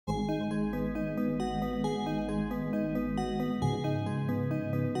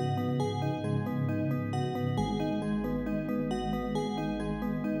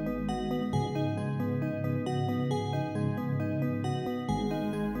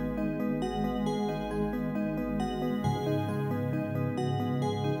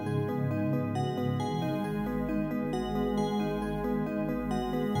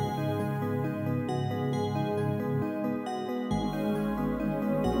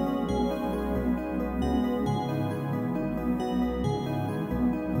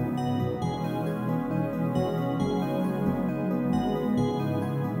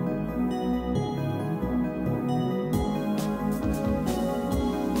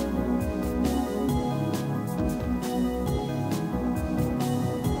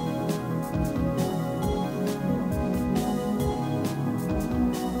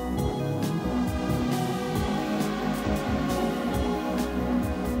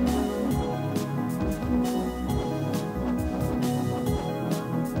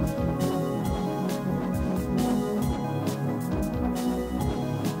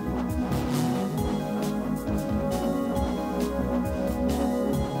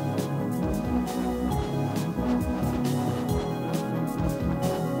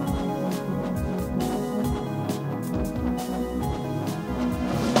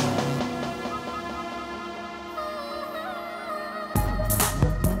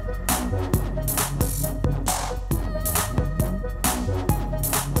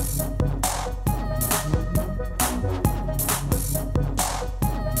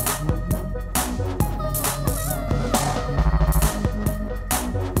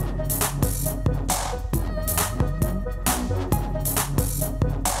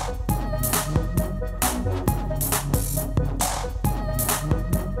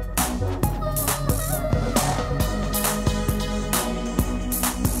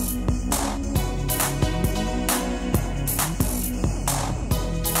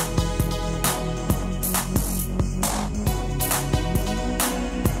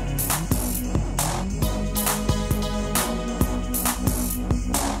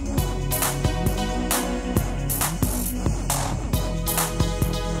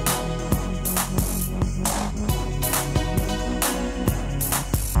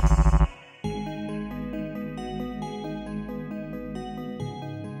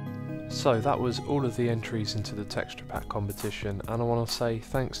So that was all of the entries into the texture pack competition, and I want to say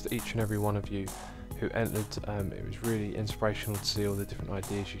thanks to each and every one of you who entered. It was really inspirational to see all the different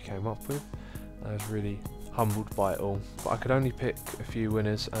ideas you came up with. I was really humbled by it all, but I could only pick a few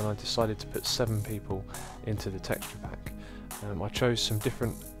winners and I decided to put 7 people into the texture pack. I chose some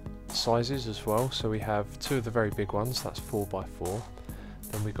different sizes as well, so we have 2 of the very big ones, that's 4x4,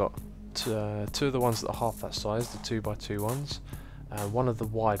 then we got 2 of the ones that are half that size, the 2x2 ones, one of the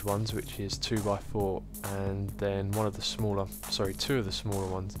wide ones which is 2x4, and then 2 of the smaller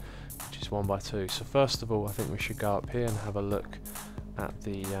ones which is 1x2. So first of all, I think we should go up here and have a look at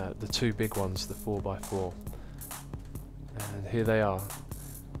the 2 big ones, the 4x4, and here they are.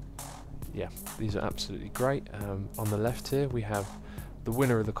 Yeah, these are absolutely great. On the left here we have the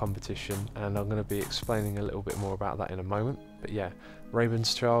winner of the competition, and I'm going to be explaining a little bit more about that in a moment. But yeah,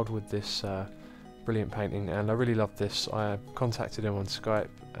 Raven's Child with this brilliant painting, and I really love this. I contacted him on Skype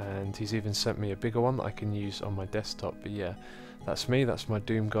and he's even sent me a bigger one that I can use on my desktop. But yeah, that's me, that's my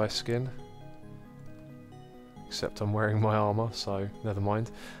Doom Guy skin, except I'm wearing my armour, so never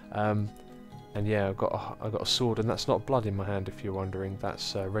mind. And yeah, I've got a sword, and that's not blood in my hand if you're wondering,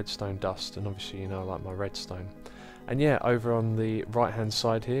 that's redstone dust, and obviously you know I like my redstone. And yeah, over on the right hand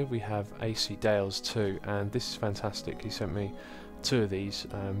side here we have AC Dales 2, and this is fantastic. He sent me 2 of these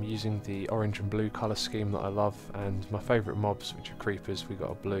using the orange and blue colour scheme that I love, and my favourite mobs, which are creepers, we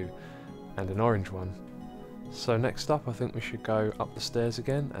got a blue and an orange one. So next up I think we should go up the stairs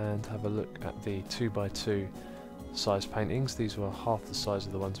again and have a look at the 2x2 size paintings. These were half the size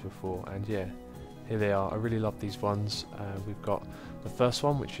of the ones before, and yeah, here they are. I really love these ones. We've got the first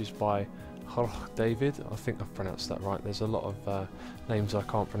one which is by HrochDavid, I think I've pronounced that right. There's a lot of names I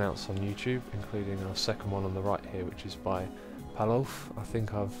can't pronounce on YouTube, including our second one on the right here which is by paolovf. I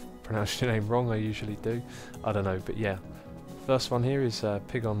think I've pronounced your name wrong, I usually do, I don't know, but yeah. First one here is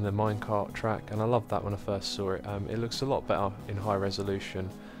Pig on the minecart track, and I loved that when I first saw it. It looks a lot better in high resolution.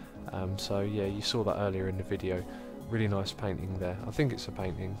 So yeah, you saw that earlier in the video. Really nice painting there. I think it's a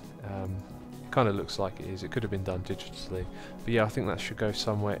painting. It kind of looks like it is. It could have been done digitally. But yeah, I think that should go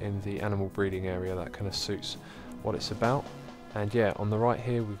somewhere in the animal breeding area. That kind of suits what it's about. And yeah, on the right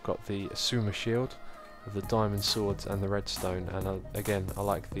here we've got the Asuma shield with the diamond swords and the redstone. And again, I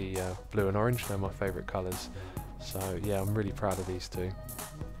like the blue and orange. They're my favourite colours. So yeah, I'm really proud of these 2.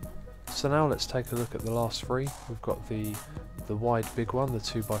 So now let's take a look at the last 3. We've got the wide big one, the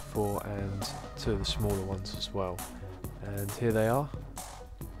 2x4, and 2 of the smaller ones as well. And here they are.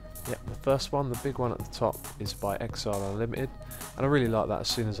 Yep, the first one, the big one at the top, is by ExileUnlimited, and I really like that as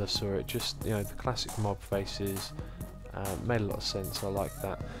soon as I saw it. Just, you know, the classic mob faces, made a lot of sense, I like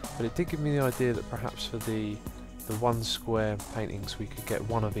that. But it did give me the idea that perhaps for the 1 square paintings we could get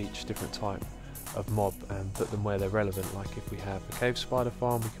 1 of each different type of mob and put them where they're relevant. Like if we have a cave spider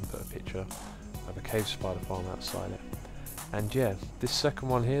farm, we can put a picture of a cave spider farm outside it. And yeah, this second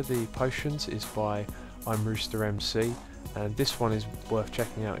one here, the potions, is by ImRoosterMC, and this one is worth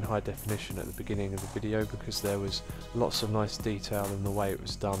checking out in high definition at the beginning of the video, because there was lots of nice detail in the way it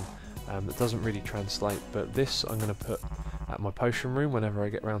was done that doesn't really translate. But this I'm going to put at my potion room whenever I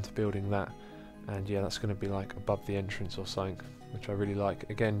get around to building that, and yeah, that's going to be like above the entrance or something, which I really like.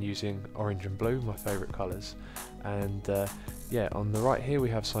 Again, using orange and blue, my favourite colours. And yeah, on the right here we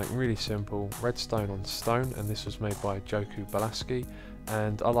have something really simple, redstone on stone, and this was made by Joku Balaski,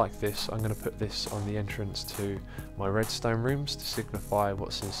 and I like this. I'm going to put this on the entrance to my redstone rooms to signify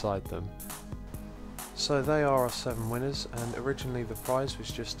what's inside them. So they are our 7 winners, and originally the prize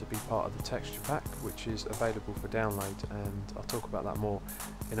was just to be part of the texture pack, which is available for download, and I'll talk about that more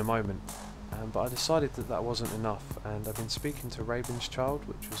in a moment. But I decided that that wasn't enough, and I've been speaking to Raven's Child,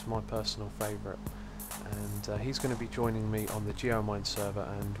 which was my personal favourite, and he's going to be joining me on the GeoMine server,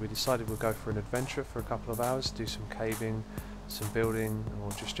 and we decided we'll go for an adventure for a couple of hours, do some caving, some building,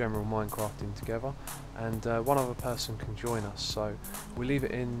 or just general Minecrafting together, and one other person can join us. So we leave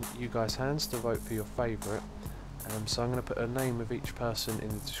it in you guys' hands to vote for your favourite. So I'm going to put a name of each person in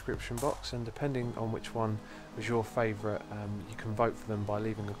the description box, and depending on which one was your favourite, you can vote for them by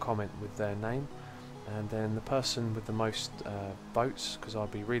leaving a comment with their name, and then the person with the most votes, because I'll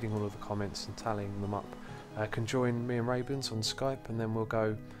be reading all of the comments and tallying them up, can join me and Ravens on Skype, and then we'll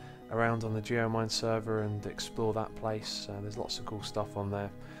go around on the GeoMine server and explore that place. There's lots of cool stuff on there,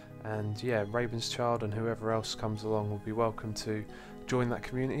 and yeah, Raven's Child and whoever else comes along will be welcome to join that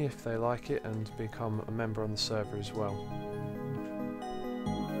community if they like it and become a member on the server as well.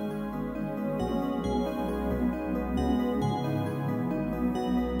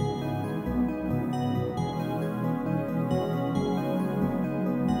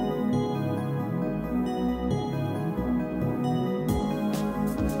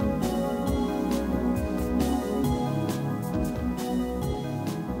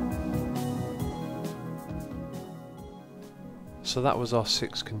 So that was our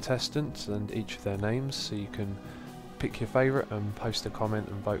 6 contestants and each of their names, so you can pick your favourite and post a comment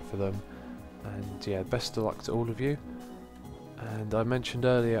and vote for them. And yeah, best of luck to all of you. And I mentioned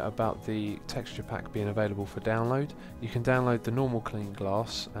earlier about the texture pack being available for download. You can download the normal clean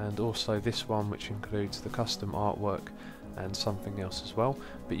glass and also this one, which includes the custom artwork and something else as well,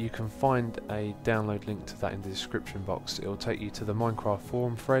 but you can find a download link to that in the description box. It will take you to the Minecraft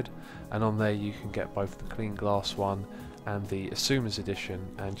forum thread, and on there you can get both the clean glass one and the Asuma's edition.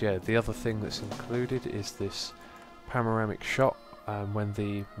 And yeah, the other thing that's included is this panoramic shot when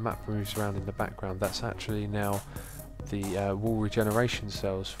the map moves around in the background. That's actually now the wall regeneration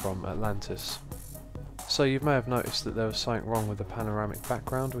cells from Atlantis. So you may have noticed that there was something wrong with the panoramic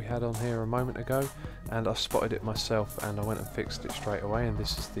background we had on here a moment ago, and I spotted it myself and I went and fixed it straight away, and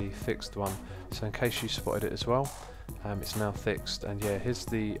this is the fixed one. So in case you spotted it as well, it's now fixed. And yeah, here's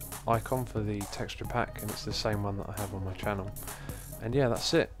the icon for the texture pack, and it's the same one that I have on my channel. And yeah,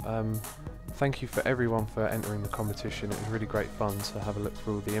 that's it. Thank you for everyone for entering the competition. It was really great fun to have a look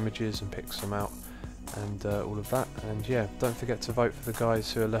through all the images and pick some out and all of that. And yeah, don't forget to vote for the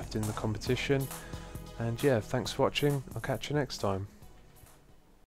guys who are left in the competition. And yeah, thanks for watching. I'll catch you next time.